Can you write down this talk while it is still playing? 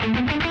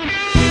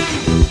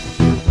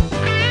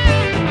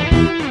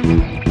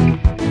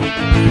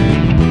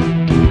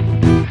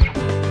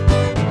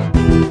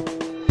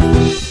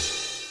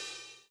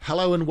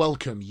Hello and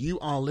welcome. You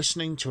are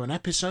listening to an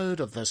episode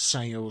of the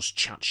Sales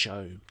Chat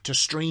Show. To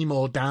stream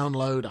or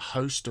download a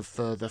host of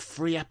further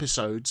free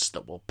episodes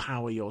that will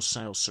power your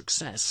sales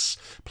success,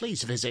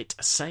 please visit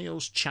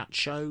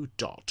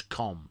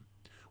saleschatshow.com.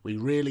 We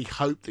really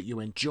hope that you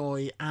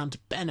enjoy and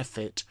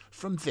benefit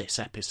from this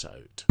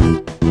episode.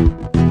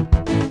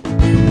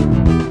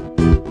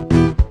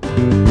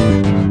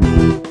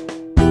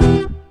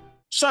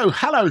 So,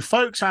 hello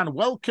folks, and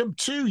welcome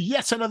to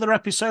yet another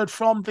episode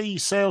from the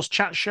Sales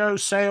Chat Show,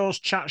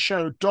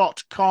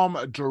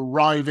 saleschatshow.com,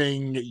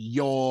 driving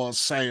your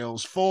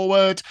sales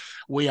forward.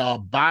 We are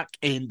back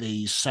in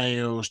the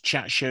Sales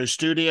Chat Show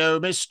studio.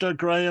 Mr.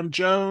 Graham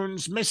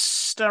Jones,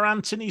 Mr.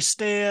 Anthony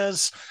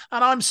Steers,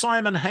 and I'm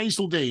Simon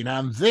Hazeldine,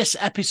 and this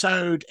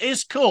episode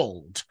is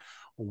called,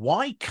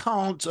 Why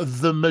Can't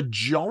the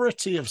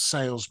Majority of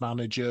Sales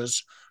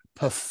Managers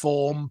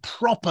Perform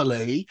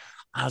Properly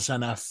as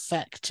an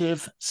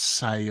Effective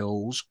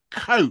Sales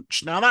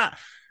Coach? Now, that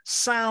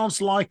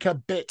sounds like a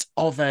bit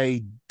of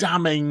a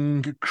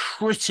damning,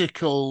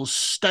 critical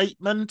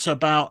statement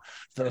about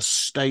the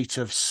state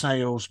of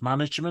sales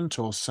management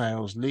or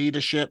sales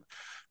leadership,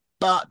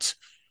 but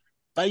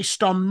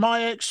based on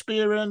my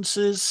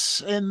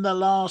experiences in the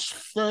last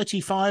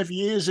 35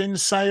 years in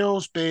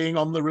sales, being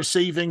on the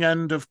receiving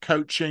end of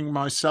coaching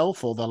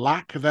myself, or the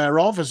lack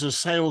thereof, as a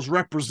sales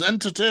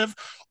representative,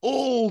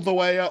 all the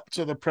way up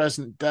to the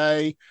present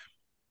day,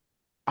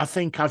 I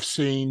think I've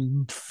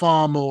seen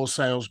far more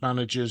sales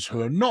managers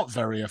who are not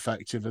very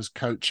effective as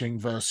coaching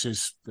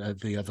versus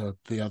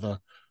the other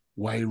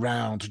way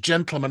round.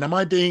 Gentlemen, am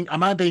I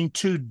being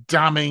too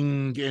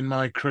damning in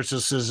my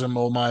criticism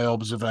or my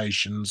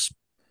observations?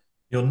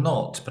 You're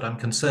not, but I'm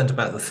concerned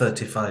about the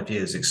 35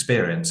 years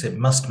experience. It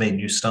must mean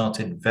you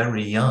started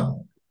very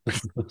young.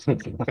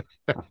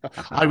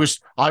 I was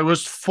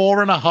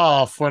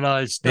 4.5 when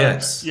I started.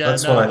 Yes,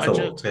 that's what I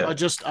thought.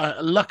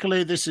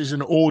 Luckily this is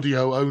an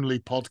audio only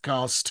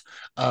podcast.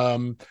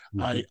 But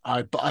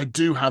I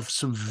do have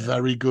some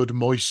very good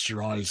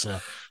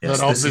moisturizer. Yes, that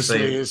this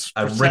obviously is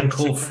a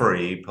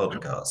wrinkle-free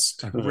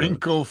podcast.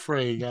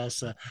 Wrinkle-free,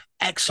 yes.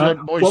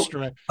 Excellent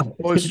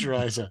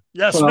moisturizer.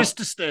 Yes, well,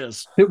 Mr.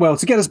 Steers. Well,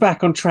 to get us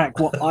back on track,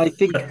 what I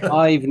think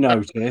I've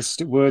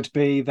noticed would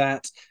be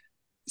that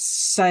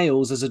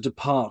sales as a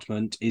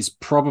department is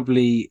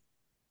probably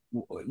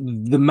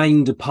the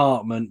main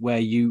department where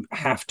you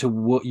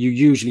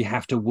usually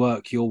have to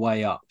work your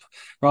way up.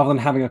 Rather than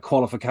having a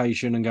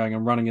qualification and going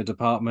and running a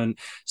department,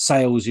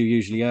 sales, you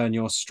usually earn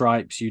your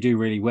stripes, you do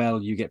really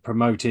well, you get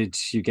promoted,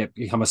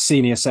 become a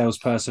senior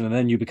salesperson, and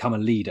then you become a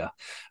leader.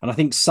 And I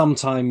think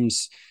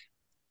sometimes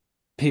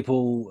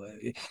people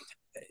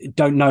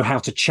don't know how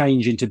to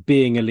change into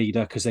being a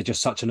leader because they're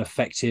just such an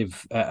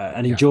effective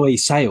and enjoy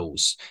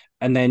sales.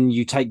 And then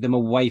you take them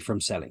away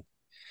from selling.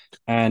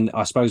 And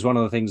I suppose one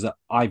of the things that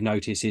I've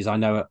noticed is I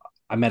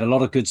met a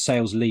lot of good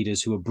sales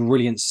leaders who were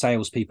brilliant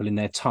salespeople in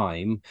their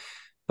time,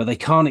 but they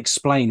can't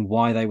explain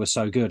why they were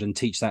so good and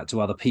teach that to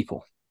other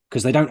people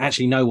because they don't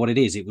actually know what it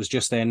is. It was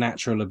just their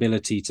natural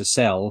ability to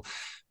sell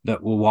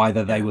that were why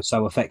they were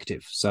so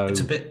effective. So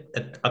it's a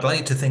bit. I'd like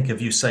you to think of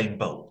Usain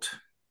Bolt.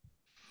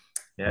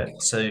 Yeah.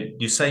 So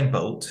Usain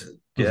Bolt,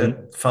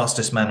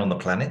 fastest man on the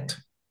planet.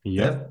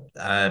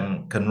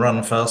 Can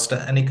run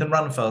faster, and he can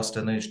run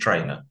faster than his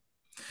trainer.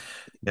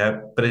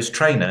 Yeah, but his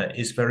trainer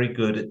is very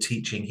good at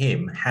teaching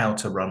him how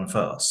to run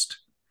fast.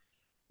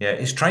 Yeah,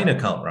 his trainer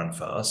can't run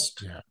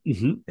fast.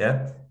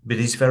 Yeah, but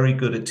he's very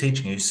good at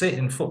teaching you. You see it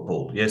in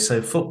football. Yeah, so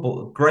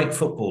great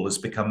footballers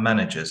become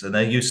managers, and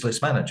they're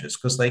useless managers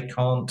because they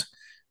can't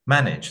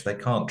manage, they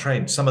can't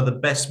train. Some of the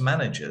best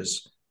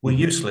managers were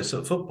useless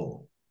at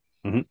football.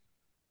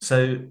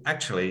 So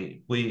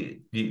actually,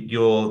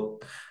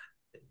 you'll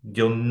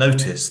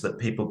notice that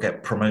people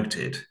get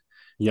promoted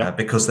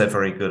because they're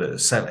very good at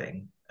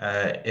selling.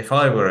 If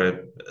I were a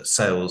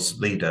sales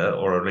leader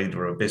or a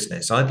leader of a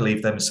business, I'd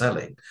leave them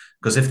selling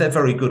because if they're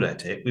very good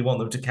at it, we want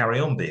them to carry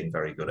on being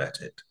very good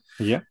at it.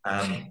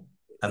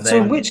 So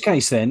in which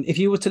case then, if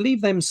you were to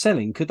leave them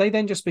selling, could they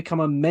then just become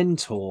a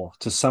mentor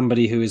to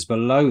somebody who is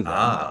below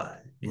them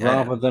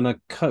rather than a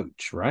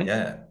coach, right?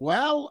 Yeah.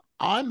 Well,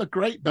 I'm a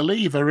great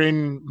believer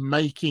in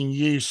making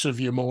use of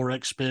your more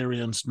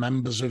experienced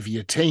members of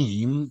your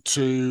team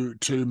to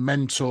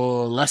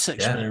mentor less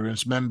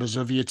experienced members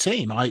of your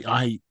team.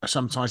 I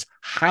sometimes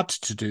had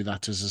to do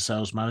that as a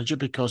sales manager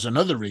because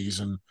another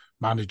reason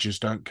managers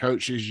don't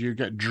coach is you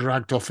get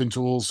dragged off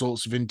into all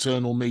sorts of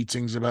internal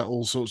meetings about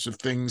all sorts of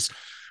things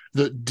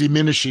that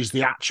diminishes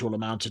the actual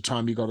amount of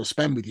time you got to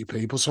spend with your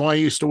people. So I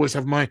used to always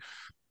have my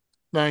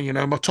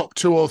top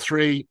 2 or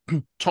 3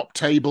 top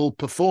table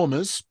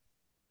performers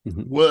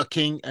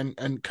working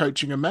and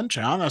coaching and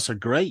mentoring. That's a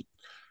great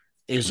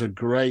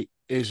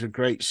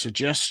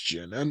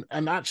suggestion.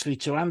 And actually,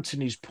 to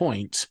Anthony's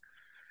point,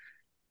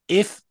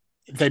 if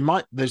they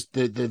might, there's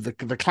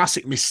the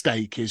classic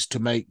mistake is to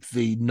make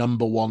the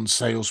number one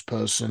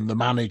salesperson the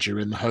manager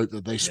in the hope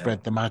that they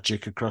spread the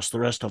magic across the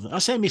rest of them. I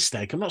say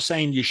mistake. I'm not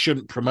saying you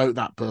shouldn't promote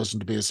that person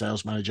to be a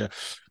sales manager,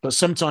 but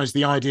sometimes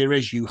the idea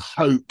is you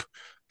hope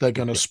they're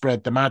going to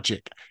spread the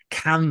magic.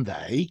 Can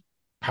they?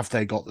 Have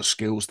they got the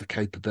skills, the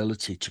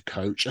capability to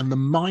coach, and the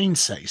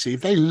mindset? See,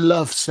 if they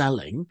love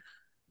selling,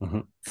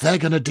 they're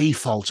going to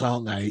default,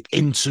 aren't they,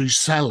 into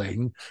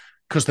selling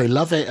because they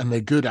love it and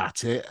they're good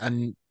at it,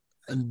 and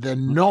they're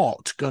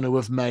not going to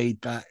have made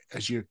that,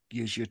 as you're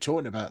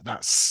talking about,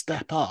 that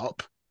step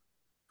up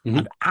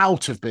and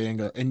out of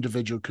being an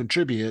individual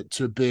contributor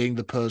to being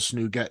the person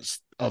who gets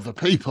other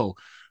people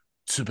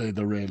to be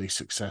the really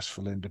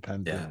successful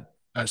independent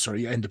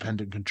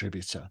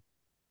contributor.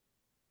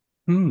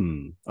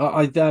 You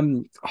guys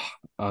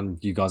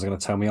are going to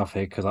tell me off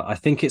here because I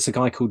think it's a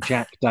guy called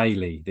Jack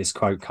Daly this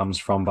quote comes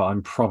from, but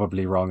I'm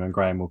probably wrong and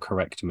Graham will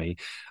correct me.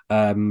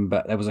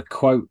 But there was a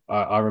quote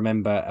I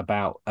remember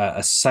about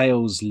a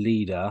sales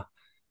leader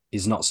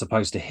is not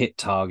supposed to hit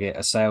target.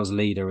 A sales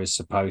leader is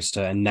supposed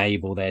to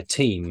enable their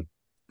team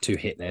to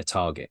hit their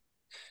target.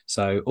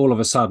 So all of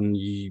a sudden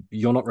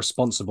you're not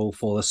responsible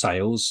for the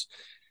sales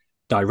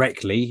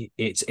directly,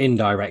 it's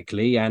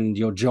indirectly, and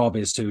your job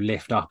is to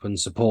lift up and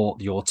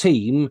support your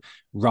team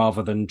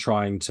rather than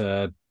trying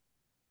to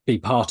be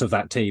part of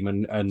that team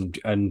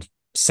and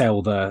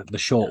sell the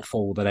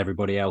shortfall that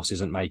everybody else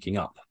isn't making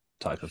up,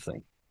 type of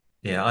thing.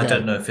 I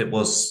don't know if it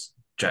was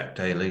Jack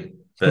Daly,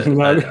 but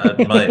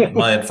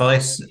my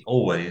advice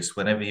always,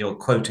 whenever you're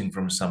quoting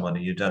from someone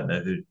and you don't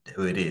know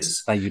who it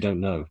is, say you don't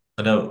know.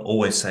 I don't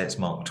always say it's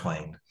Mark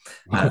Twain.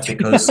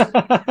 Because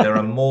there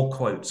are more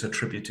quotes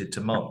attributed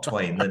to Mark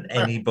Twain than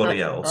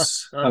anybody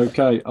else.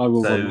 Okay, I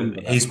will. So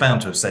he's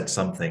bound to have said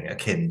something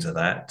akin to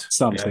that.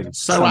 Something. Yeah.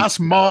 So as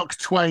Mark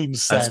Twain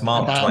said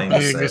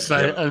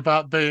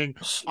about being,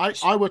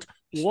 I would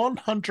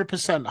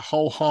 100%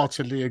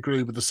 wholeheartedly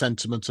agree with the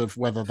sentiment of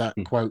whether that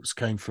quotes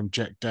came from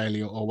Jack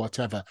Daly or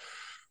whatever.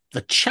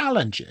 The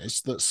challenge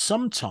is that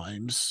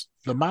sometimes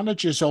the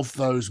managers of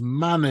those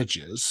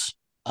managers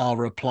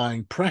are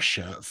applying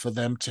pressure for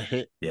them to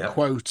hit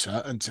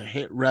quota and to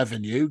hit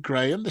revenue.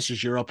 Graham, this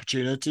is your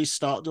opportunity.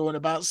 Start doing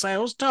about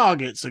sales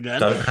targets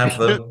again. Don't have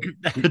them.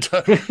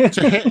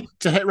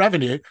 to hit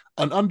revenue.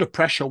 And under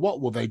pressure,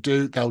 what will they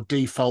do? They'll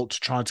default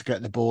to trying to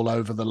get the ball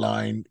over the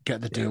line,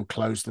 get the deal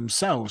closed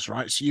themselves,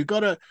 right? So you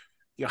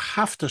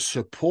have to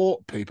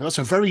support people. That's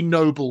a very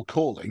noble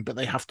calling, but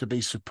they have to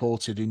be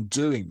supported in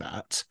doing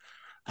that.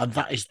 And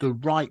that is the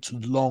right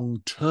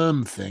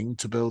long-term thing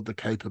to build the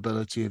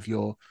capability of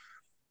your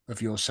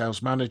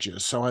sales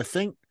managers. So I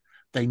think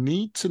they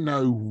need to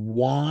know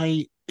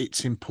why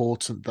it's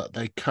important that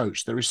they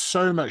coach. There is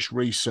so much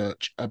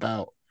research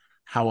about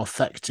how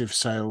effective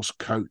sales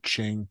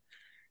coaching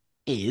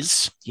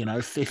is.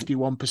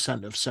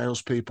 51% of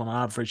salespeople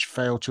on average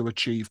fail to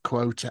achieve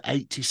quota,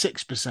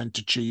 86%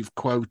 achieve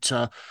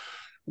quota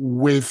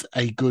with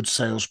a good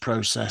sales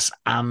process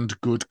and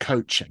good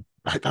coaching.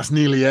 Right? That's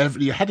nearly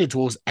you're headed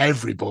towards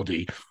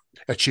everybody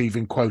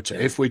achieving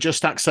quota. If we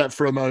just accept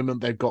for a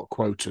moment they've got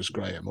quotas,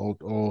 Graham,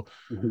 or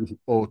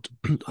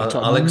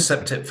I'll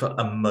accept it for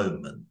a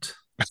moment.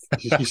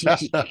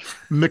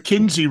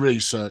 McKinsey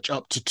research,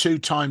 up to 2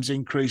 times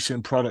increase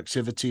in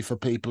productivity for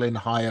people in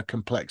higher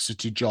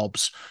complexity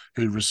jobs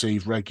who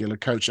receive regular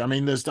coaching. I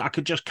mean, I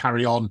could just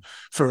carry on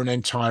for an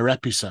entire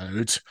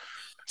episode.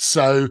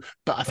 So,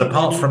 but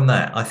apart from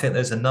that, I think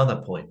there's another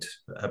point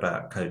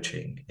about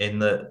coaching in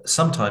that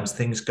sometimes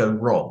things go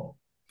wrong.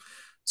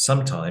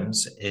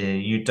 Sometimes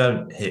you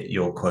don't hit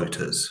your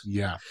quotas.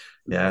 Yeah.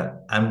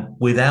 And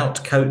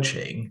without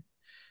coaching,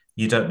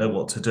 you don't know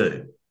what to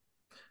do.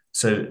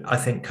 So I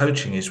think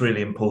coaching is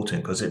really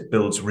important because it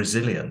builds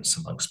resilience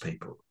amongst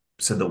people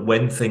so that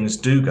when things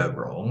do go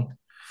wrong,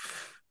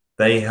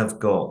 they have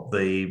got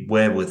the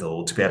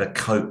wherewithal to be able to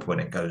cope when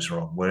it goes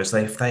wrong. Whereas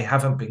if they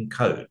haven't been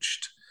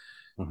coached,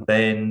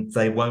 then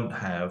they won't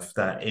have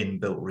that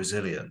inbuilt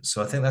resilience.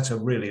 So I think that's a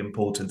really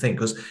important thing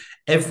because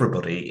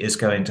everybody is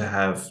going to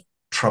have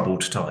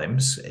troubled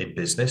times in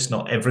business.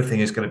 Not everything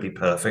is going to be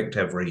perfect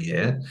every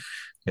year.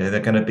 There are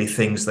going to be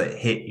things that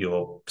hit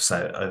your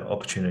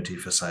opportunity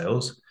for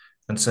sales.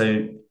 And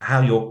so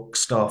how your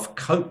staff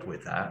cope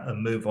with that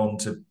and move on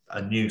to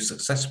a new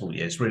successful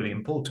year is really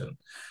important.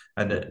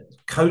 And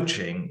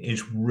coaching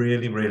is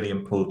really, really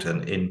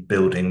important in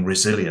building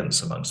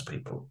resilience amongst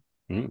people.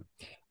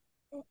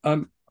 I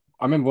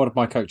remember one of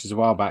my coaches a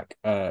while back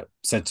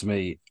said to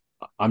me,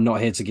 I'm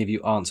not here to give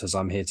you answers,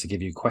 I'm here to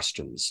give you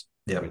questions.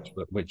 Yeah.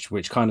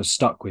 Which kind of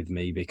stuck with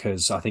me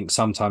because I think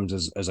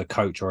sometimes as a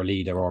coach or a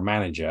leader or a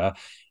manager,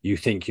 you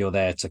think you're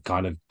there to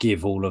kind of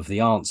give all of the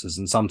answers.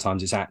 And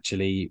sometimes it's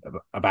actually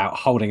about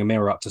holding a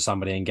mirror up to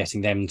somebody and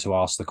getting them to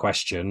ask the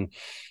question,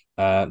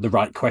 the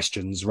right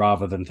questions,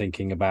 rather than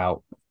thinking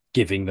about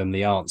giving them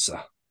the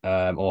answer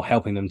or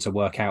helping them to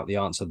work out the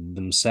answer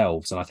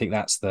themselves. And I think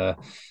that's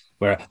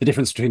where the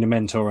difference between a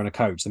mentor and a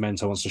coach. The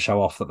mentor wants to show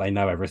off that they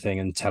know everything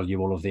and tell you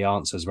all of the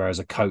answers, whereas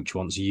a coach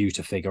wants you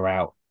to figure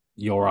out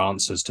your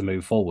answers to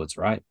move forwards,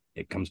 right?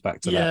 It comes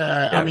back to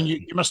that. Yeah, I mean,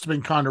 you must have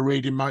been kind of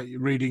reading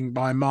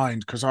my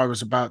mind because I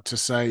was about to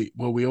say,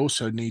 well, we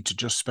also need to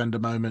just spend a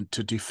moment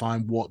to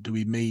define what do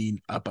we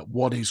mean about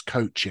what is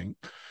coaching.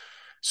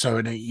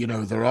 So,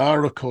 there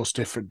are, of course,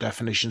 different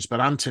definitions,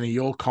 but Anthony,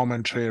 your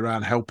commentary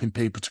around helping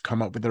people to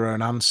come up with their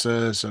own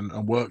answers and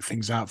work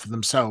things out for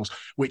themselves,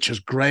 which, as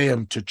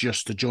Graham, to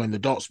join the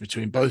dots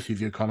between both of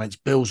your comments,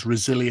 builds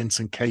resilience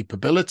and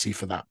capability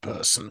for that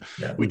person,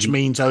 which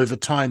means over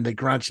time they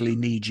gradually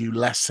need you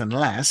less and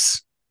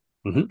less,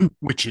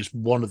 which is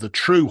one of the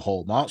true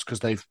hallmarks, because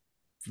they've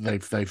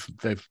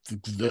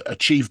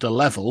achieved a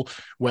level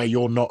where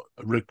you're not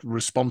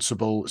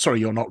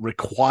you're not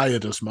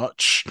required as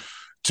much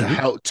to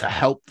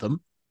help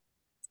them,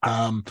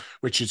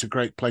 which is a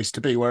great place to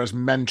be. Whereas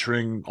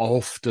mentoring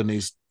often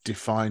is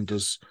defined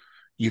as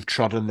you've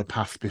trodden the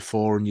path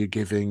before and you're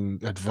giving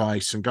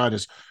advice and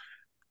guidance.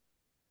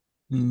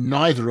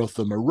 Neither of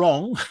them are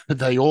wrong.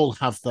 They all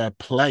have their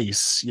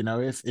place.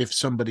 If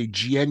somebody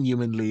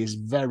genuinely is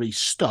very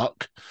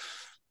stuck,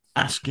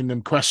 asking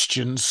them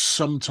questions,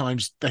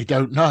 sometimes they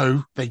don't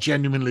know. They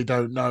genuinely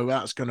don't know.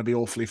 That's going to be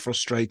awfully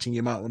frustrating.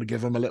 You might want to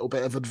give them a little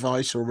bit of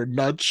advice or a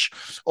nudge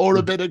or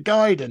a bit of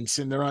guidance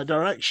in the right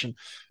direction.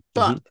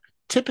 But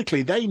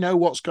typically they know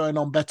what's going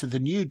on better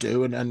than you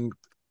do. And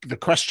the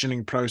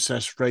questioning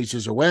process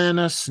raises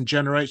awareness and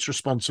generates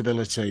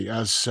responsibility,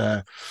 as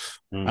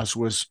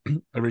was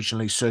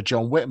originally Sir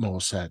John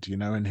Whitmore said,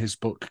 in his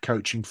book,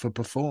 Coaching for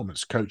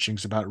Performance.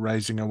 Coaching's about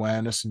raising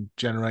awareness and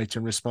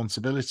generating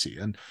responsibility.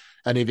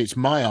 And if it's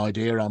my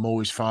idea, I'm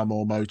always far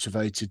more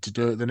motivated to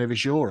do it than if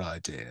it's your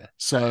idea.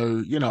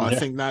 So, I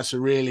think that's a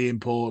really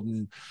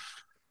important,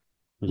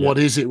 what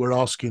is it we're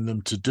asking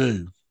them to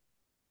do?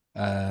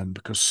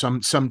 Because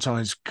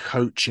sometimes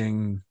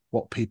coaching,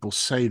 what people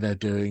say they're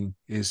doing,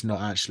 is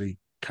not actually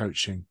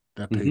coaching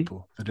their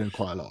people. They're doing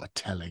quite a lot of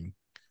telling.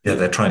 Yeah,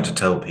 they're trying to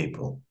tell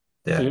people.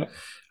 Yeah.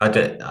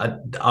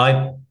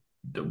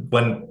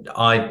 When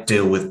I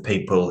deal with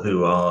people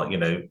who are,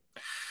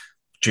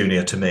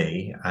 junior to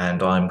me,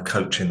 and I'm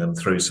coaching them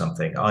through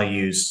something, I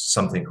use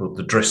something called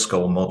the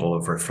Driscoll model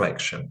of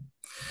reflection.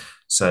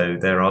 So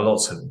there are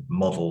lots of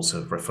models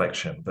of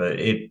reflection, but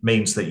it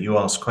means that you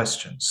ask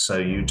questions. So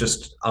you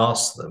just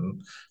ask them.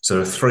 So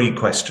there are 3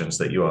 questions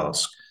that you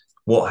ask.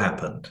 What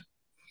happened?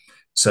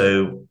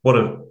 So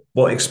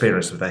what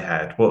experience have they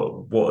had?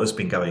 What has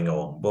been going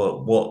on?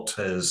 What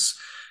has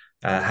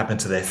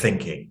happened to their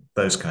thinking?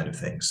 Those kind of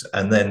things.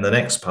 And then the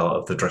next part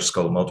of the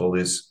Driscoll model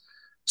is,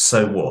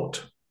 so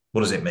what?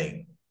 What does it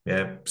mean?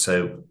 Yeah.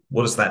 So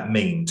what does that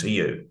mean to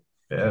you?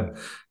 Yeah.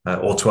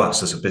 Or to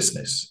us as a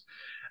business?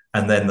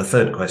 And then the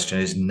third question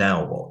is,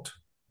 now what?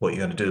 What are you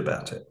going to do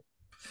about it?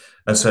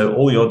 And so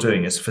all you're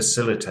doing is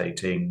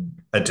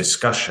facilitating a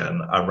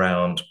discussion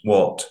around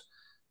what,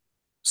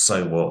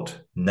 so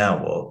what,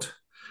 now what?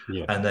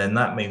 Yeah. And then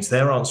that means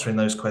they're answering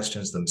those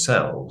questions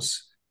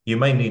themselves. You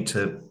may need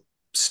to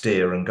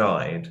steer and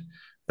guide,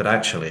 but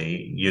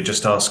actually you're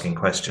just asking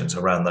questions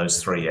around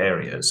those 3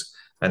 areas,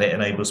 and it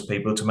enables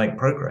people to make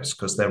progress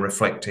because they're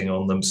reflecting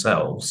on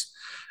themselves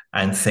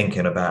and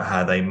thinking about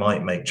how they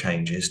might make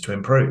changes to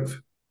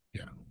improve.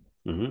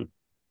 Yeah.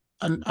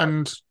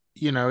 And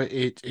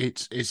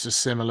it's a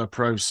similar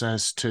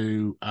process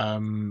to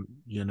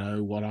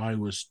what I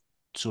was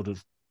sort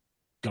of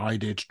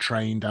guided,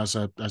 trained as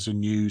a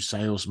new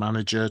sales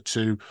manager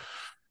to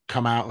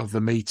come out of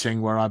the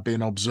meeting where I've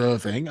been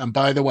observing. And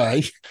by the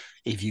way,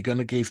 if you're going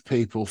to give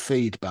people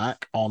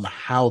feedback on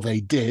how they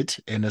did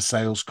in a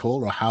sales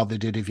call, or how they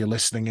did if you're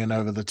listening in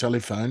over the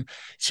telephone,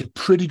 it's a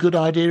pretty good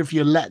idea if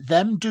you let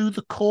them do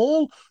the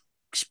call.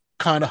 It's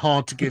kind of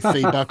hard to give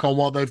feedback on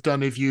what they've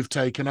done if you've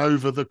taken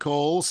over the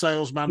call.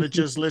 Sales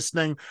managers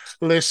listening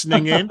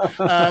in.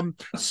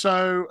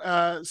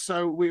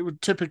 So we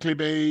would typically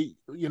be,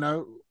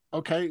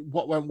 okay,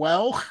 what went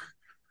well?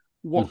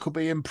 What could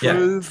be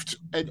improved?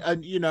 Yeah.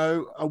 And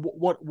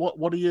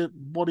what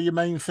are your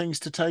main things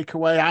to take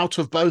away out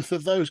of both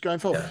of those going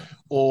forward? Yeah.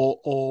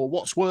 Or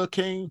what's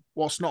working,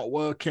 what's not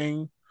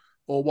working,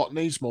 or what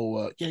needs more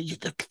work?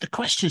 The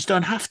questions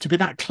don't have to be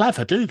that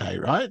clever, do they?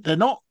 Right? They're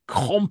not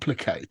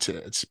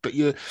complicated, but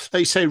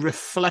they say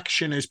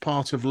reflection is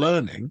part of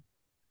learning.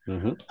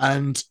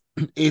 And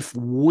if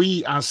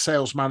we as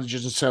sales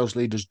managers and sales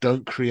leaders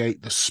don't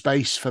create the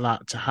space for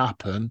that to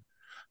happen,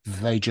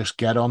 they just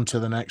get on to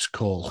the next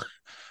call,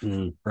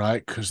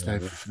 right? Because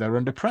they're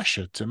under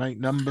pressure to make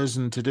numbers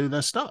and to do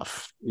their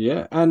stuff.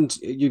 Yeah, and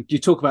you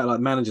talk about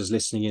like managers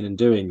listening in and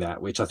doing that,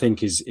 which I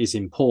think is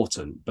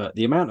important. But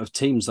the amount of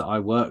teams that I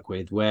work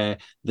with where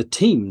the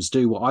teams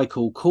do what I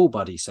call call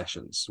buddy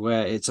sessions,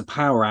 where it's a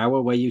power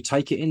hour where you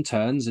take it in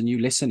turns and you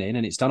listen in,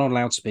 and it's done on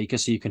loudspeaker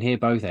so you can hear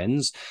both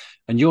ends.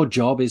 And your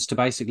job is to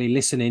basically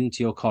listen in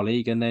to your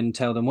colleague and then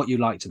tell them what you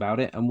liked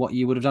about it and what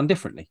you would have done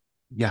differently.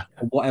 Yeah.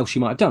 Or what else you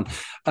might have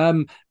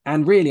done.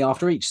 And really,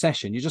 after each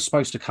session, you're just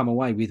supposed to come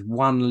away with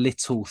one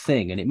little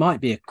thing. And it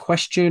might be a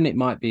question, it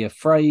might be a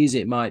phrase,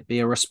 it might be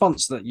a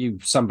response that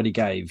somebody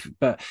gave,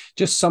 but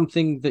just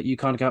something that you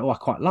kind of go, oh, I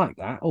quite like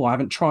that. Oh, I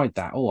haven't tried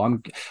that.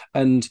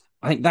 And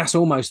I think that's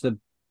almost the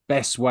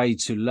best way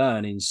to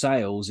learn in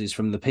sales, is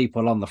from the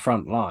people on the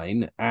front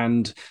line.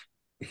 And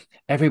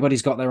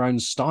everybody's got their own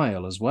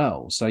style as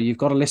well. So you've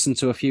got to listen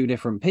to a few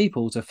different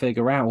people to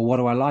figure out, well, what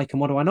do I like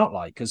and what do I not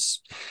like?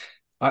 Because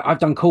I've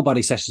done call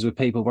buddy sessions with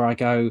people where I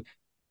go,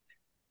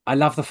 I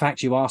love the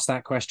fact you asked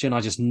that question. I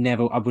just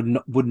never, I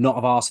would not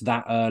have asked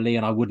that early,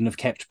 and I wouldn't have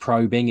kept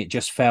probing. It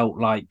just felt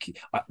like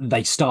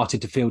they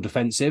started to feel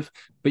defensive,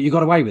 but you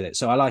got away with it.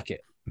 So I like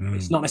it.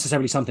 It's not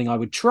necessarily something I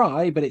would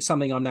try, but it's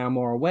something I'm now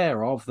more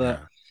aware of,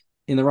 that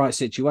in the right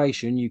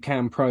situation, you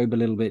can probe a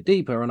little bit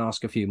deeper and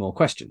ask a few more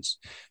questions.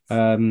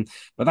 But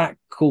that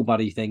call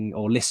buddy thing,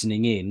 or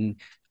listening in,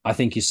 I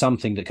think is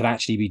something that could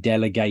actually be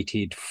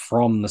delegated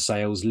from the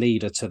sales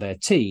leader to their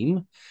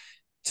team,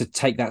 to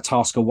take that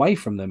task away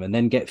from them and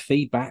then get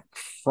feedback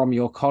from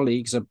your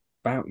colleagues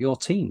about your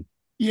team.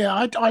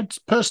 Yeah, I'd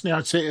personally,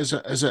 I'd say it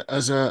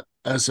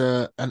as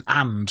an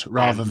and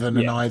rather than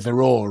an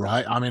either or,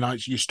 right? I mean,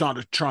 you start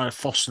to try to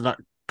foster that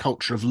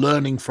culture of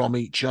learning from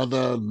each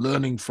other,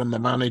 learning from the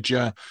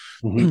manager.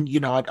 You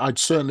know, I'd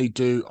certainly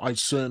do,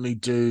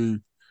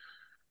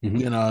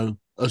 you know,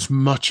 as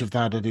much of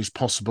that as is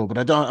possible, but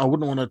I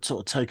wouldn't want to sort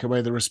of take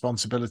away the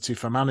responsibility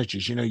for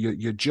managers. You know,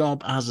 your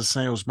job as a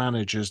sales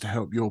manager is to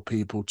help your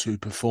people to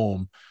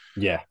perform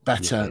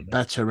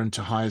better and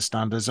to higher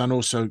standards. And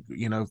also,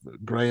 you know,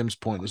 Graham's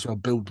point as well,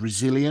 build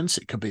resilience.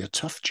 It could be a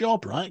tough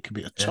job, right? It could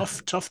be a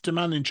tough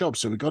demanding job.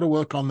 So we've got to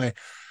work on the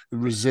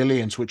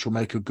resilience, which will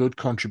make a good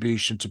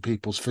contribution to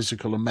people's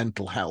physical and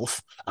mental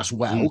health as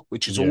well,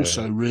 which is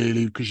also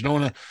really, because you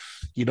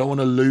don't want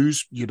to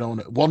lose, you don't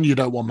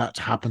want that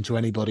to happen to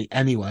anybody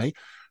anyway,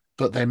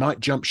 but they might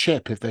jump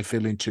ship if they're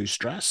feeling too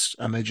stressed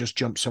and they just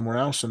jump somewhere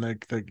else, and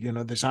they you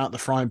know, there's out the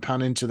frying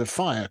pan into the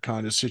fire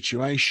kind of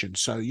situation.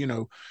 So, you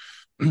know,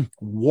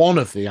 one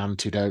of the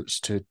antidotes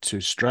to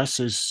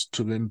stress is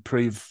to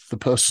improve the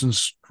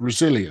person's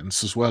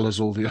resilience, as well as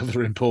all the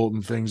other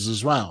important things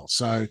as well.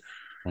 So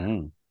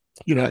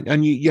you know,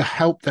 and you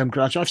help them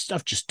gradually.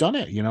 I've just done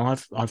it. You know,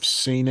 I've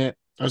seen it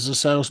as a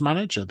sales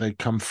manager. They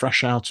come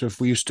fresh out of,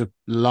 we used to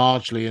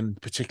largely, in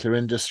particular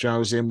industry I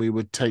was in, we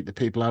would take the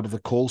people out of the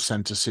call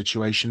center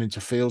situation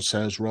into field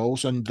sales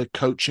roles, and the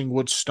coaching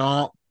would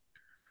start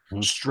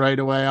straight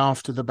away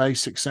after the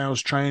basic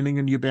sales training,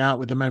 and you'd be out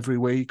with them every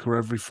week or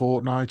every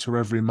fortnight or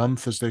every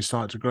month as they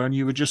start to grow, and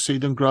you would just see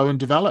them grow and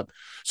develop.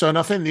 So, and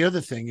I think the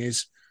other thing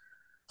is,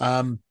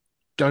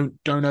 don't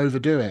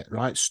overdo it,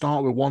 right?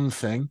 Start with one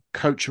thing,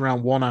 coach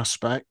around one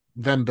aspect,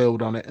 then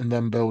build on it, and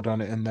then build on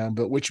it, and then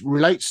build, which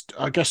relates,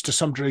 I guess, to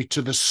some degree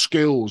to the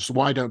skills.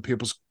 Why don't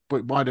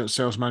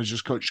sales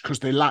managers coach? Because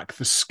they lack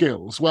the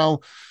skills.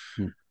 Well,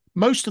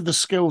 most of the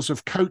skills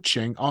of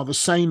coaching are the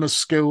same as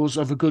skills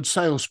of a good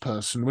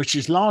salesperson, which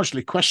is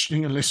largely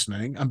questioning and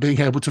listening and being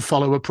able to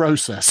follow a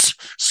process.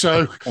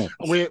 So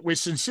we're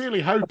sincerely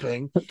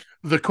hoping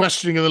the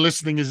questioning and the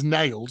listening is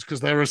nailed,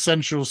 because they're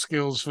essential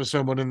skills for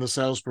someone in the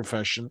sales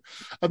profession.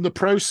 And the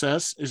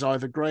process is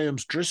either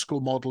Graham's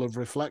Driscoll model of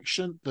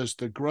reflection. There's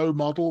the GROW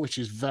model, which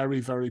is very,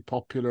 very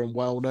popular and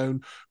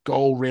well-known.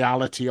 Goal,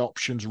 reality,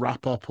 options,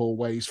 wrap up, or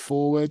ways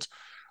forward.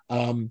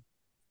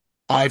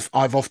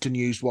 I've often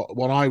used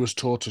what I was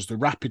taught as the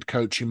rapid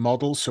coaching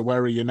model. So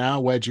where are you now?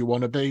 Where do you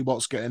want to be?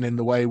 What's getting in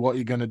the way? What are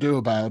you going to do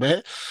about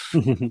it?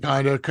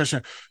 Kind of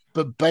question.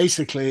 But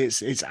basically,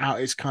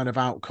 it's kind of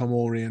outcome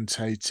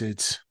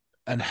orientated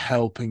and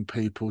helping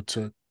people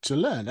to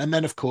learn. And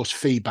then, of course,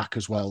 feedback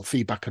as well.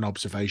 Feedback and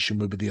observation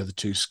would be the other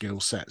two skill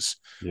sets.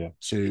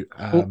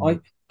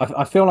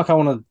 I feel like I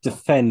want to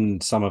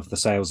defend some of the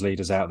sales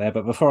leaders out there,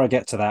 but before I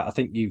get to that, I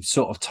think you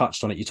sort of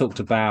touched on it. You talked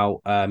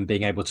about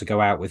being able to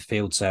go out with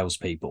field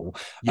salespeople.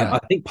 I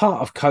think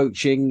part of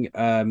coaching,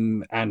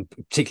 and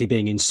particularly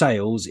being in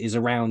sales, is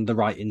around the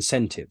right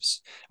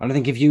incentives. And I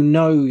think if you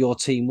know your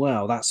team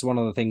well, that's one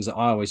of the things that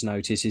I always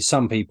notice is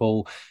some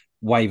people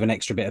wave an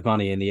extra bit of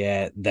money in the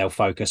air, they'll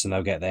focus and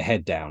they'll get their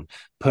head down.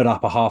 Put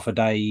up a half a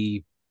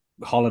day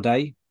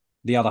holiday,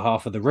 the other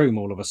half of the room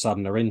all of a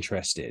sudden are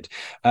interested.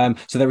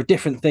 So there are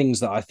different things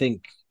that I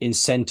think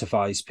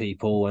incentivize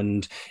people.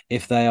 And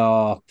if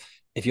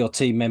your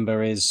team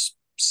member is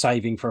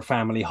saving for a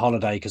family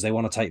holiday because they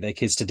want to take their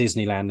kids to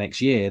Disneyland next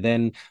year,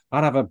 then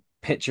I'd have a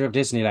picture of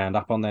Disneyland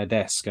up on their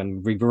desk,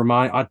 and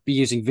I'd be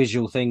using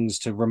visual things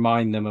to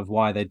remind them of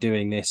why they're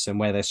doing this and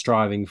where they're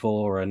striving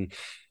for. And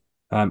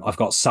I've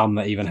got some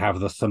that even have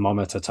the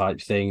thermometer type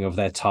thing of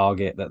their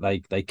target that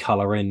they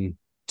color in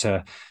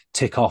to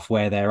tick off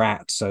where they're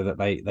at, so that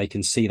they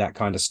can see that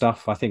kind of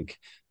stuff. I think,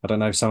 I don't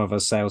know, some of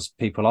us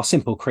salespeople are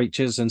simple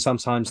creatures, and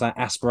sometimes that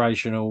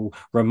aspirational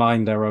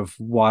reminder of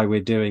why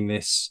we're doing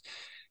this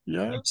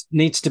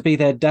needs to be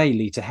there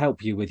daily to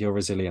help you with your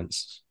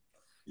resilience.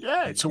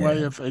 Yeah, it's a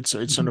way of it's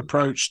an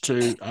approach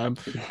to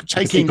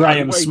taking.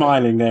 Graham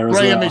smiling there as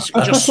Graham well. is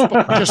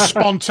just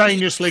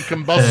spontaneously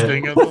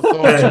combusting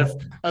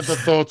at the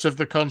thought of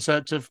the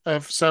concept of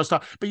sales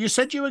staff. But you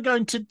said you were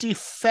going to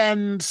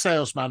defend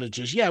sales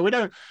managers. Yeah,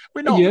 we're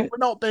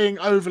not being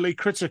overly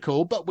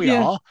critical, but we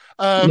are.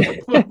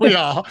 We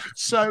are.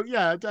 So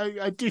yeah,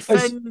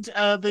 defend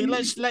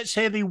let's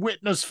hear the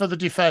witness for the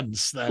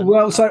defence then.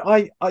 Well, so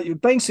I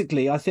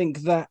basically I think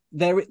that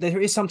there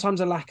is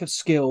sometimes a lack of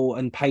skill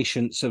and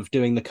patience of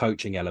doing the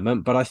coaching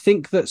element, but I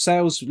think that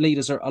sales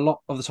leaders are a lot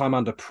of the time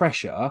under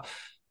pressure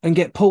and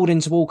get pulled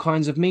into all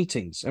kinds of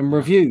meetings and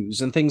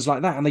reviews and things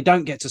like that, and they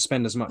don't get to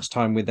spend as much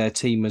time with their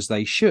team as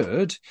they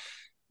should.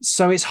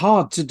 So it's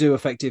hard to do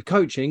effective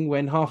coaching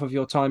when half of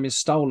your time is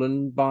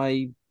stolen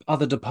by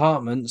other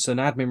departments and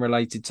admin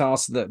related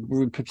tasks that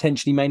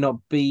potentially may not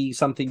be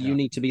something you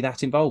need to be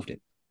that involved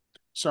in.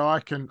 So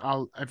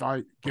if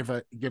I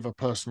give a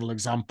personal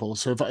example.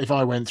 So if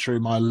I went through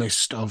my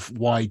list of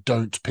why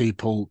don't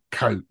people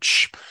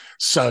coach?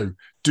 So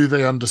do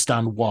they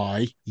understand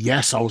why?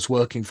 Yes, I was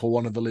working for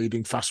one of the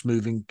leading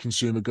fast-moving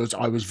consumer goods.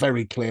 I was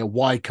very clear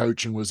why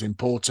coaching was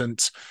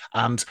important.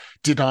 And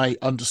did I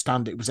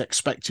understand it was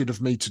expected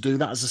of me to do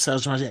that as a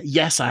sales manager?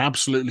 Yes, I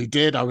absolutely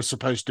did. I was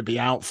supposed to be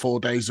out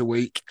 4 days a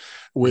week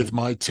with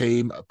my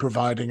team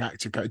providing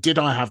active coaching. Did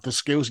I have the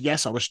skills?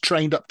 Yes, I was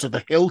trained up to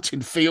the hilt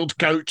in field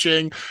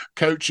coaching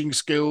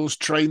skills,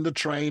 train the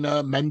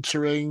trainer,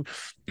 mentoring.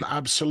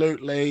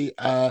 Absolutely.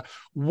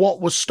 What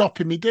was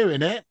stopping me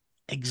doing it?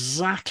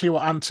 Exactly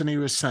what Anthony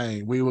was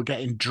saying. We were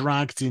getting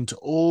dragged into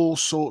all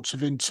sorts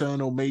of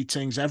internal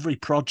meetings. Every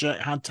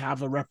project had to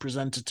have a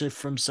representative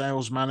from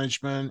sales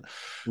management.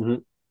 Mm-hmm.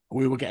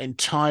 We were getting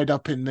tied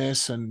up in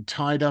this and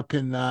tied up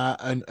in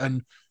that.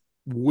 And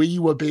we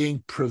were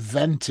being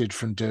prevented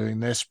from doing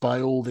this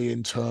by all the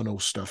internal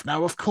stuff.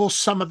 Now, of course,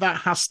 some of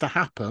that has to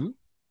happen.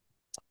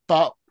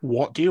 But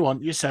what do you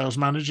want your sales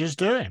managers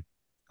doing?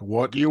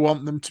 What do you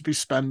want them to be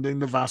spending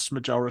the vast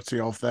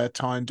majority of their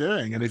time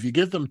doing? And if you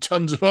give them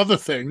tons of other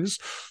things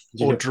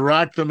or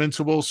drag them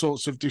into all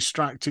sorts of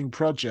distracting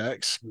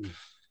projects,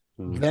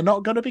 they're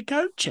not going to be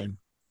coaching,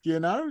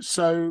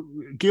 So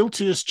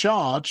guilty as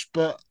charged,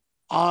 but,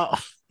 I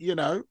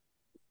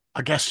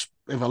guess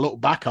if I look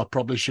back, I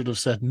probably should have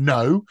said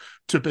no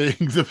to being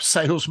the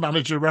sales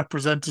manager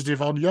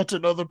representative on yet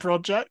another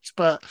project.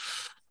 But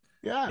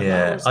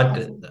I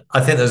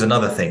think there's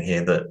another thing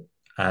here that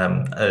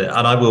and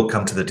I will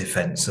come to the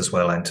defense as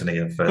well, Anthony,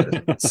 of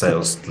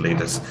sales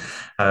leaders.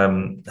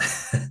 But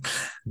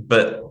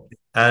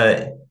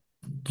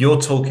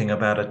you're talking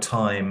about a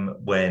time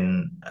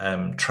when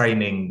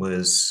training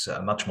was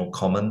much more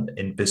common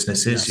in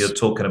businesses. Yes. You're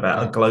talking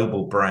about a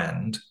global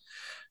brand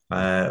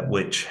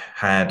which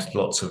had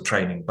lots of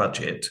training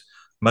budget.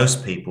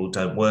 Most people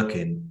don't work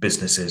in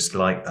businesses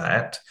like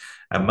that.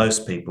 And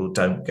most people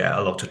don't get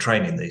a lot of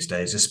training these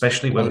days,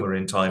 especially when we're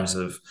in times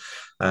of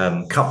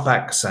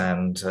cutbacks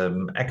and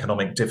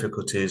economic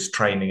difficulties.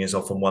 Training is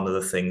often one of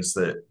the things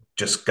that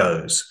just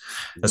goes.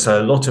 And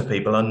so a lot of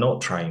people are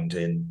not trained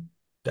in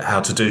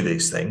how to do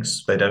these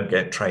things. They don't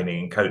get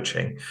training in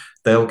coaching.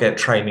 They'll get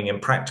training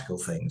in practical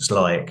things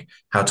like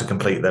how to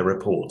complete their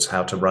reports,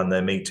 how to run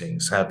their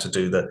meetings, how to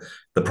do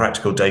the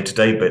practical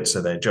day-to-day bits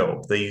of their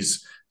job.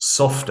 These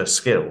softer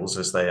skills,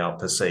 as they are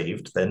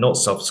perceived, they're not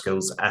soft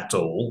skills at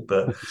all,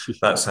 but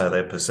that's how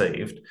they're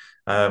perceived.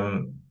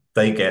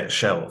 They get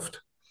shelved.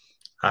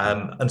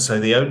 And so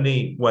the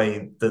only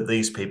way that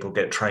these people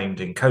get trained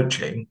in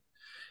coaching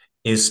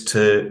is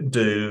to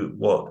do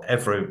what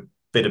every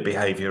bit of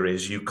behavior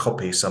is. You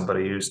copy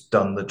somebody who's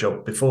done the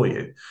job before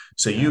you.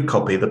 So you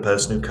copy the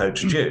person who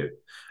coached you.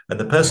 And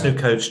the person who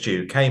coached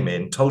you came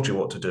in, told you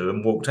what to do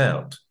and walked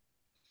out.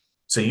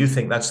 So you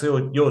think that's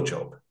your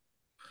job.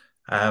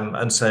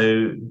 And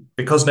so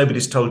because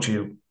nobody's told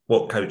you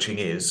what coaching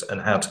is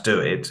and how to do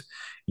it,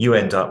 you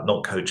end up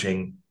not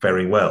coaching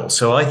very well.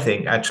 So I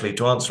think actually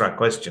to answer our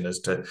question as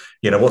to,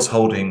 what's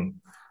holding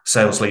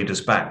sales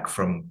leaders back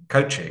from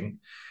coaching,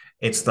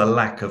 it's the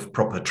lack of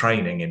proper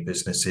training in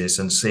businesses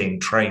and seeing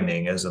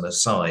training as an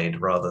aside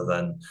rather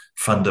than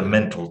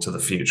fundamental to the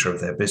future of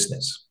their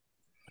business.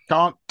 I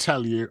can't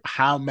tell you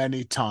how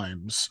many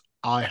times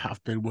I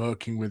have been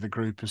working with a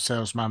group of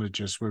sales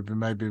managers where we've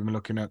maybe been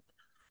looking at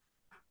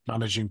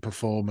managing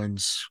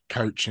performance,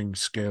 coaching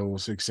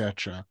skills,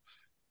 etc.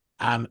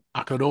 And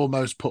I could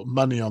almost put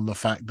money on the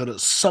fact that at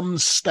some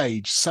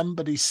stage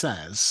somebody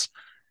says,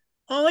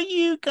 are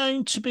you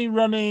going to be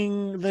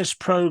running this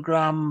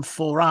program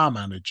for our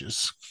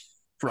managers?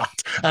 Right.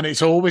 And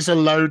it's always a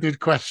loaded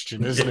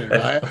question, isn't it?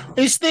 Right?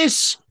 Is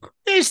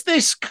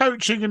this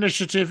coaching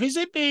initiative, is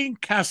it being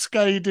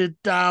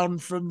cascaded down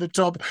from the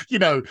top?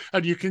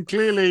 And you can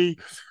clearly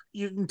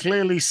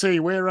see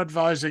we're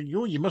advising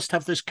you must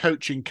have this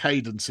coaching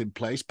cadence in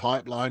place,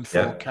 pipeline,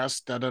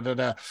 forecast,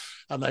 And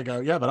they go,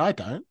 yeah, but I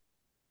don't.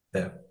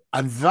 Yeah.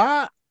 And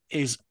that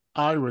is,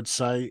 I would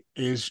say,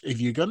 is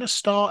if you're going to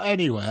start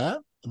anywhere,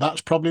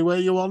 that's probably where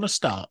you want to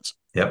start.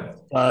 Yep.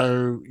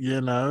 So,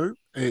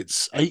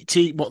 It's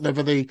 80,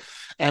 whatever the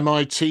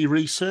MIT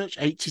research,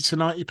 80 to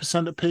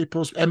 90% of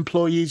people's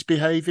employees'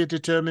 behavior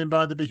determined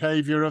by the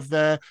behavior of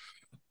their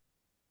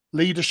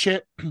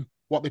leadership,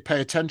 what they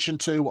pay attention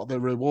to, what they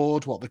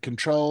reward, what they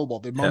control,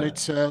 what they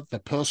monitor, the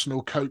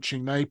personal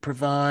coaching they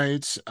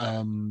provide,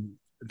 and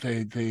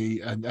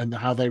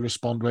how they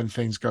respond when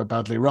things go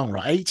badly wrong,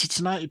 right? 80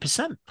 to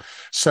 90%.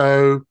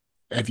 So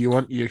if you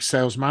want your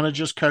sales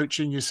managers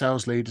coaching, your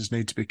sales leaders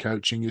need to be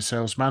coaching your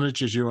sales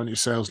managers. You want your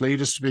sales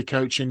leaders to be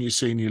coaching, your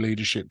senior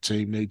leadership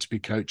team need to be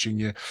coaching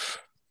you,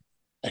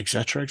 et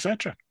cetera, et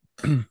cetera.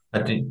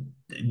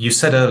 You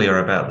said earlier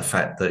about the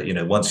fact that,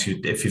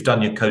 if you've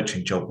done your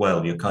coaching job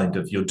well,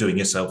 you're doing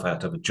yourself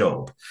out of a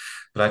job.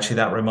 But actually,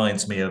 that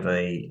reminds me of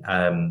a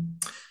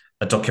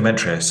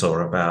documentary I saw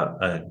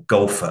about a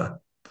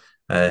golfer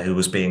who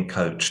was being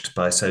coached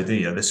by,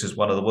 this is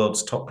one of the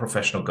world's top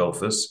professional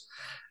golfers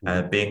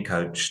being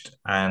coached.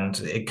 And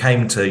it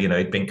came to,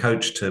 he'd been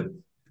coached to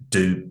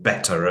do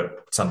better at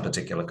some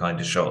particular kind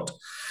of shot.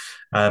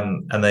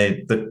 And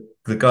the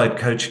guy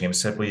coaching him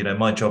said, well,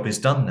 my job is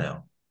done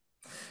now.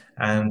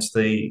 And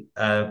the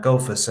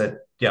golfer said,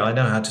 yeah, I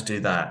know how to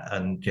do that.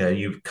 And,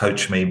 you've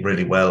coached me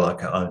really well.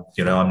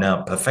 I'm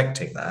now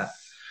perfecting that.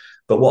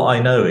 But what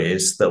I know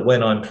is that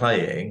when I'm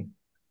playing,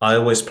 I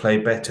always play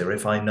better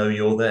if I know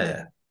you're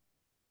there.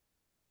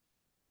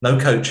 No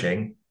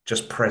coaching,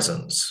 just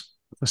presence.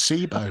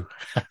 Placebo.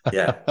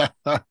 Yeah.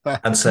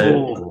 And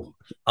so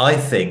I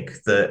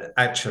think that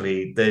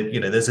actually,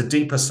 there's a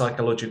deeper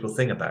psychological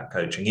thing about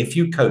coaching. If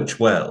you coach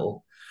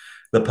well,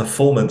 the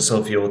performance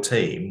of your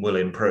team will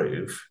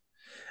improve.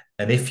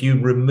 And if you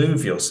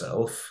remove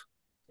yourself,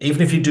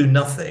 even if you do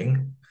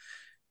nothing,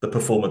 the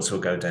performance will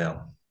go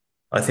down.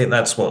 I think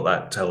that's what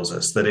that tells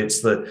us, that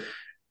it's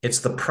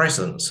the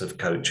presence of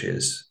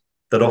coaches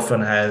that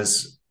often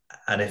has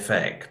an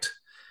effect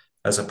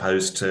as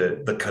opposed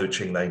to the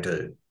coaching they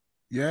do.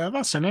 Yeah,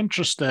 that's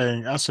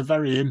a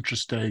very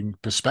interesting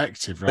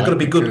perspective, right? They've got to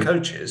be good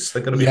coaches.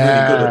 They've got to be really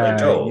good at their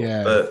job.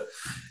 Yeah. But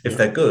if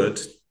they're good,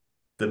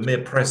 the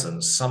mere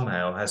presence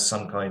somehow has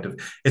some kind of...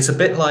 It's a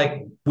bit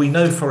like, we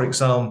know, for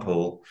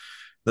example,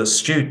 that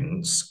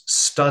students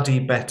study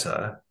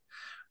better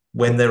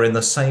when they're in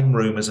the same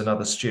room as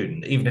another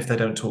student, even if they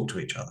don't talk to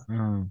each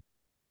other.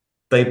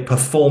 They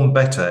perform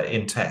better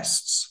in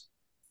tests.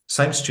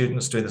 Same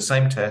students doing the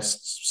same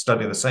tests,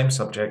 studying the same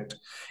subject,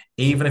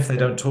 even if they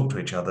don't talk to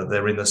each other,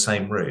 they're in the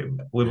same room.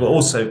 We've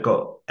also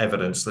got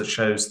evidence that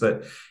shows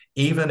that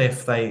even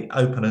if they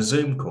open a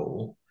Zoom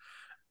call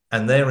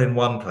and they're in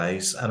one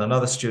place and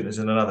another student is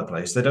in another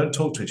place, they don't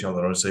talk to each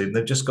other on Zoom.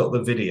 They've just got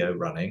the video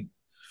running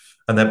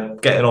and they're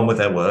getting on with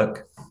their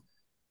work.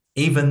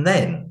 Even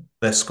then,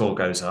 their score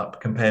goes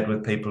up compared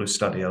with people who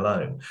study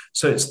alone.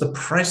 So it's the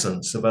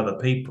presence of other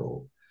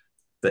people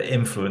that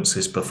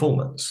influences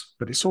performance.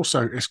 But it's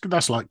also,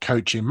 that's like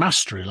coaching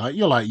mastery. Like,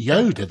 you're like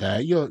Yoda there.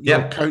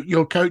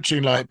 You're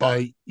coaching like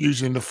by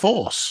using the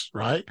force,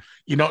 right?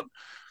 You're not,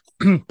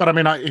 but I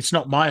mean, it's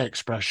not my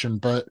expression,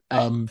 but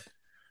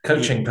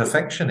coaching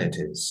perfection it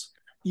is.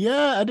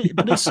 Yeah,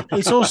 but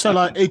it's also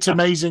like, it's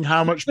amazing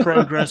how much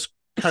progress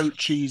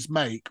coaches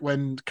make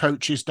when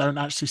coaches don't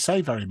actually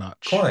say very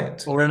much,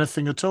 quite, or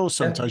anything at all.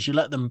 Sometimes you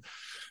let them.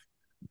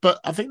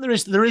 But I think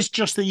there is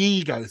just the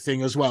ego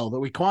thing as well, that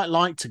we quite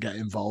like to get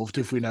involved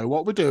if we know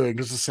what we're doing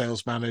as a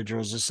sales manager,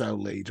 as a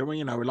sales leader.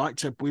 We like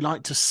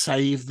to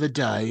save the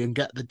day and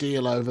get the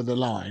deal over the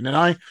line. And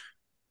I,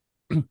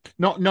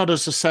 not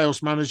as a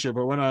sales manager,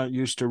 but when I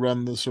used to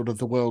run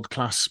the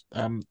world-class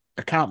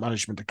account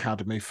management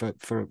academy for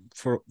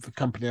the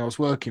company I was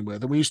working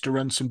with, and we used to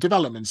run some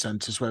development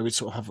centers where we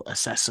sort of have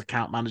assess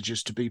account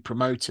managers to be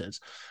promoted.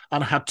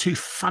 And I had two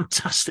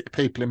fantastic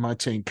people in my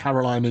team,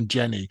 Caroline and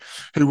Jenny,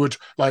 who would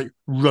like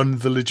run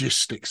the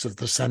logistics of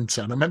the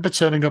center. And I remember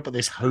turning up at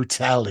this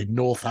hotel in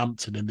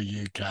Northampton in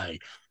the UK,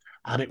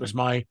 and it was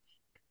my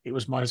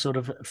sort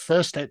of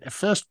first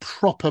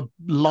proper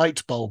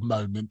light bulb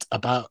moment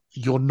about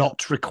you're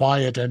not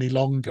required any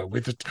longer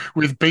with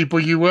people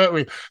you work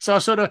with. So I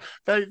sort of,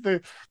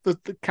 the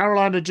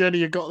Caroline and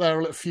Jenny had got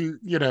there a few,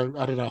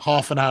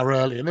 half an hour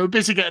early, and they were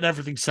busy getting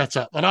everything set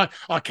up. And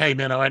I came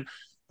in, I went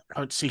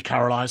to see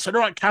Caroline. I said,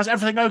 all right, Kaz,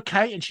 everything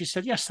okay? And she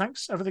said, yes,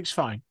 thanks, everything's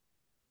fine.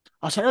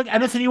 I said, okay,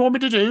 anything you want me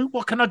to do?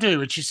 What can I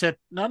do? And she said,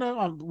 no,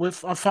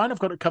 I'm fine. I've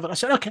got it covered. I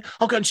said, okay,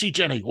 I'll go and see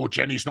Jenny. Or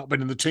Jenny's not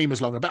been in the team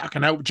as long. I bet I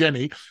can help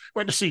Jenny.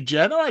 Went to see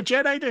Jen. All right,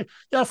 Jen, how you doing?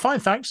 Yeah, fine,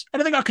 thanks.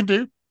 Anything I can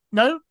do?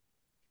 No.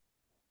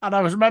 And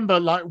I remember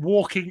like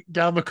walking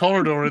down the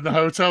corridor in the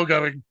hotel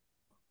going,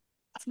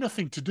 I've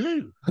nothing to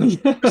do. They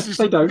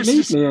don't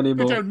need me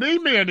anymore. They don't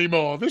need me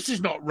anymore. This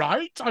is not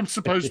right. I'm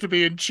supposed to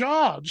be in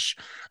charge.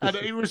 And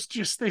it was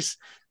just this,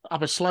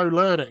 I'm a slow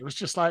learner. It was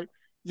just like,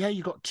 yeah,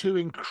 you got two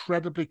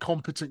incredibly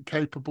competent,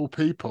 capable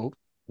people.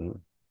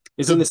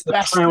 Isn't this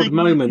the proud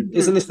moment?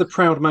 Isn't this the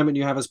proud moment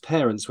you have as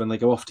parents when they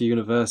go off to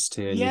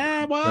university? And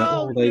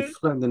they've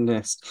flown the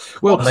nest.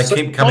 Well, they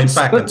keep coming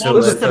back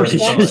until they're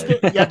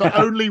 35. Yeah, but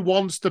only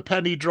once the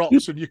penny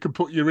drops and you can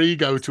put your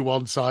ego to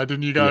one side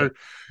and you go,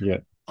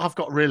 I've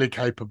got really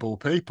capable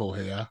people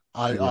here.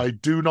 I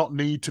do not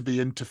need to be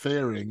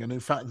interfering. And in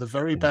fact, the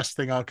very best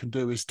thing I can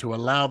do is to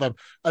allow them.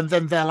 And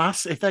then they'll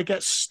ask if they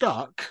get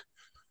stuck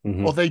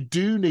or they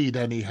do need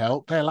any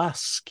help, they'll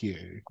ask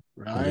you,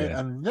 right? Yeah.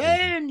 And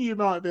then you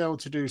might be able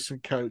to do some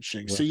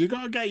coaching. So you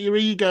got to get your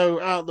ego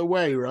out the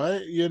way,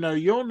 right? You know,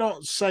 you're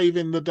not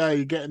saving the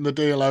day, getting the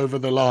deal over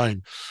the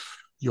line.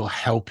 You're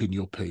helping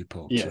your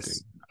people to do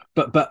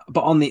that.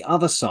 But on the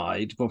other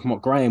side, from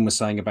what Graham was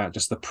saying about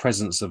just the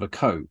presence of a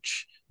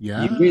coach,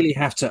 Yeah. you really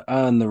have to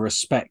earn the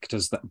respect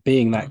as that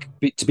being that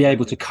to be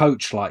able to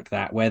coach like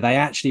that, where they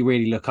actually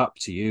really look up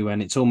to you,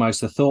 and it's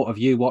almost the thought of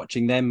you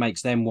watching them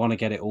makes them want to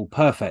get it all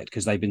perfect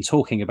because they've been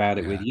talking about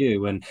it with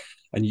you, and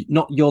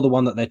not you're the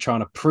one that they're trying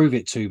to prove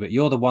it to, but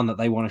you're the one that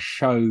they want to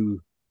show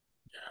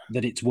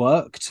that it's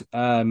worked.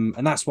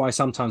 And that's why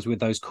sometimes with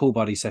those Call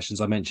Buddy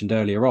sessions I mentioned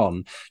earlier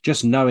on,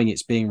 just knowing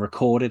it's being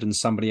recorded and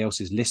somebody else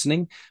is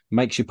listening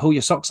makes you pull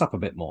your socks up a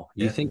bit more.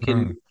 You're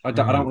thinking, I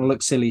don't want to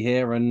look silly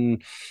here,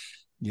 and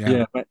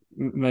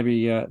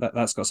maybe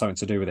that's got something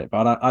to do with it.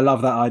 But I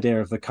love that idea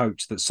of the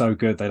coach that's so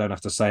good they don't have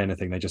to say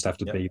anything; they just have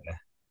to be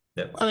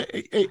there. Well,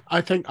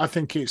 I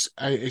think it's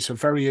a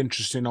very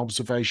interesting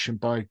observation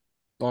by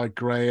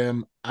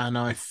Graham, and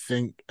I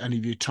think, and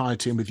if you tie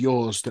it in with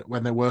yours, that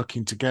when they're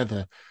working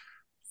together,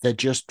 they're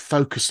just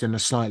focused in a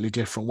slightly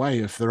different way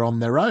if they're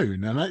on their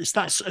own, and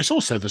it's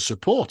also the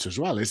support as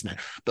well, isn't it?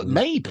 But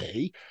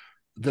maybe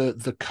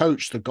the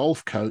coach, the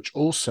golf coach,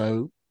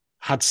 also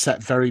had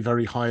set very,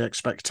 very high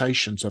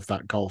expectations of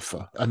that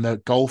golfer, and the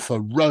golfer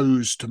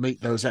rose to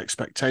meet those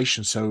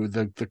expectations. So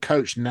the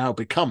coach now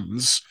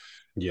becomes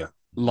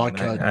like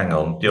hang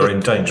on, you're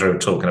in danger of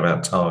talking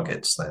about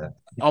targets there.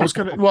 I was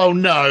going to, well,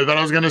 no, but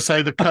I was going to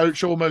say the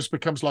coach almost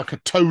becomes like a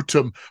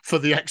totem for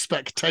the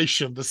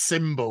expectation, the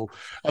symbol,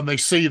 and they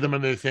see them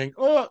and they think,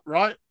 oh,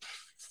 right,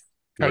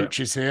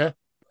 coach is here.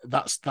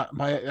 That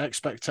my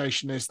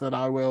expectation is that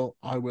I will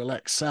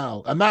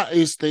excel. And that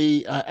is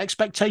the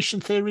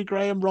expectation theory,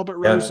 Graham, Robert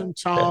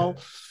Rosenthal.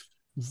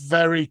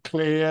 Very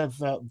clear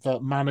that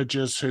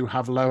managers who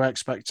have low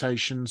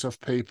expectations of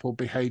people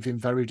behave in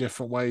very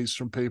different ways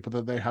from people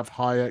that they have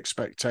high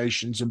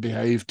expectations and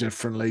behave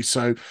differently.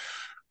 So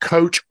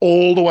coach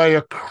all the way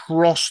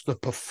across the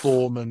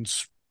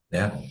performance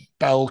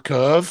bell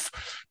curve,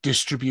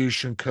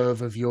 distribution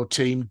curve of your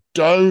team.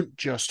 Don't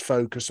just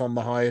focus on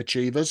the high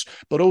achievers,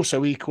 but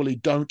also equally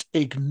don't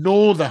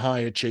ignore the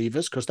high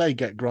achievers because they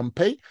get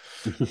grumpy.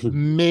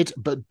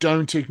 But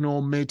don't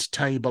ignore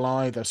mid-table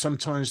either.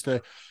 Sometimes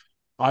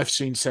I've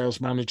seen sales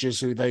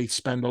managers who they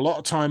spend a lot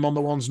of time on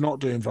the ones not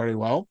doing very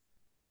well,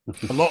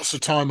 lots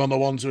of time on the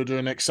ones who are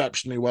doing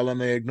exceptionally well, and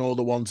they ignore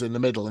the ones in the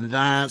middle. And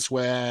that's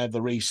where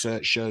the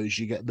research shows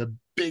you get the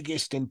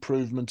biggest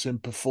improvement in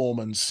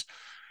performance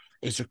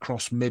is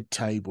across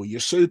mid-table.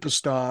 Your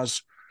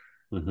superstars,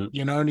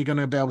 you're only going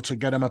to be able to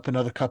get them up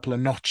another couple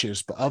of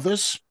notches, but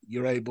others,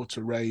 you're able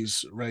to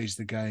raise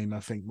the game, I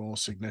think, more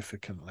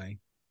significantly.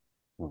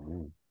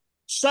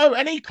 So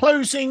any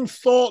closing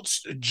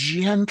thoughts,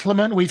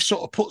 gentlemen? We've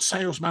sort of put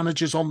sales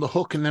managers on the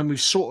hook, and then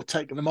we've sort of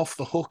taken them off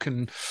the hook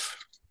and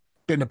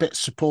been a bit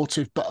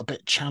supportive but a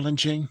bit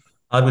challenging.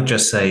 I would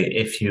just say,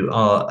 if you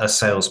are a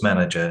sales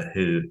manager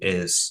who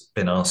is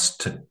been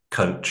asked to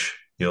coach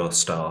your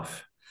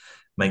staff,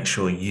 make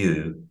sure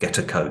you get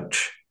a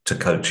coach to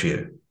coach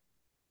you.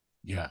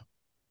 Yeah,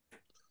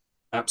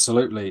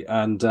 absolutely.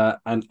 And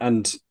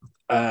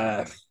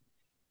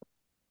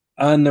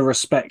earn the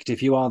respect.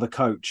 If you are the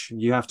coach,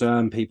 you have to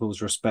earn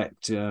people's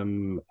respect.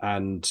 And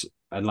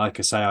like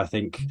I say, I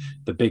think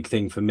the big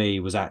thing for me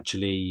was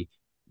actually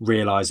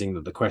realizing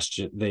that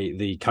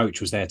the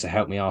coach was there to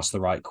help me ask the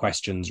right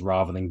questions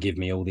rather than give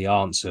me all the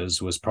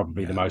answers was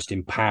probably the most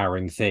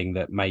empowering thing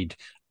that made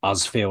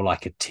us feel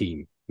like a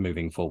team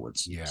moving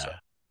forwards. Yeah.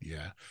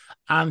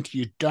 And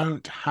you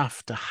don't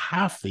have to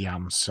have the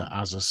answer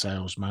as a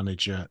sales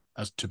manager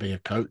as to be a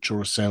coach,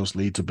 or a sales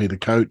lead to be the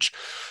coach,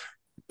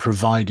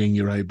 providing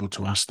you're able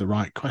to ask the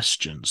right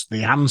questions.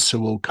 The answer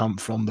will come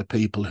from the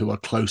people who are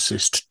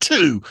closest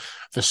to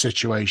the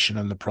situation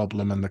and the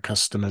problem and the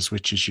customers,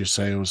 which is your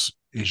sales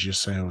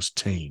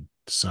team.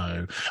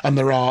 So, and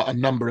there are a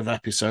number of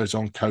episodes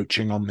on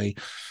coaching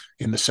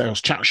in the Sales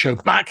Chat Show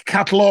back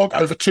catalogue,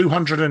 over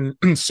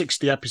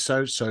 260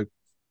 episodes. So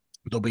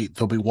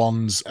there'll be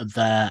ones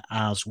there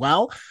as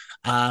well.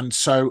 And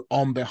so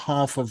on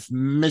behalf of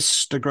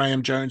Mr.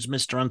 Graham Jones,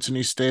 Mr.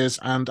 Anthony Steers,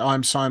 and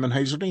I'm Simon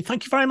Hazeldean,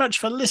 thank you very much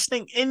for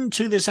listening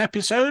into this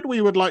episode.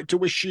 We would like to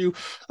wish you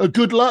a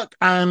good luck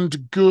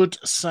and good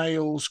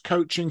sales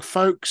coaching,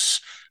 folks.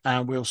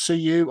 And we'll see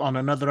you on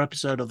another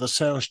episode of the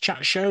Sales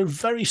Chat Show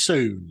very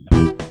soon.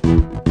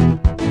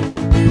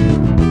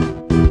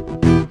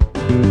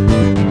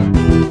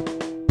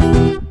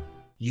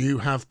 You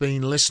have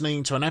been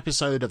listening to an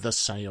episode of the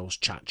Sales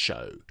Chat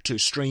Show. To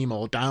stream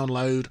or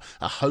download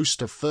a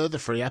host of further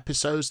free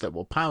episodes that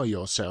will power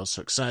your sales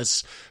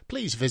success,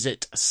 please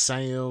visit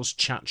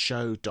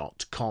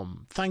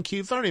saleschatshow.com. Thank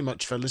you very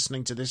much for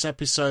listening to this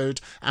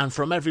episode, and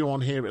from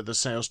everyone here at the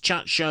Sales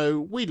Chat Show,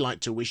 we'd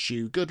like to wish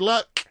you good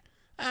luck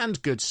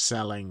and good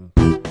selling.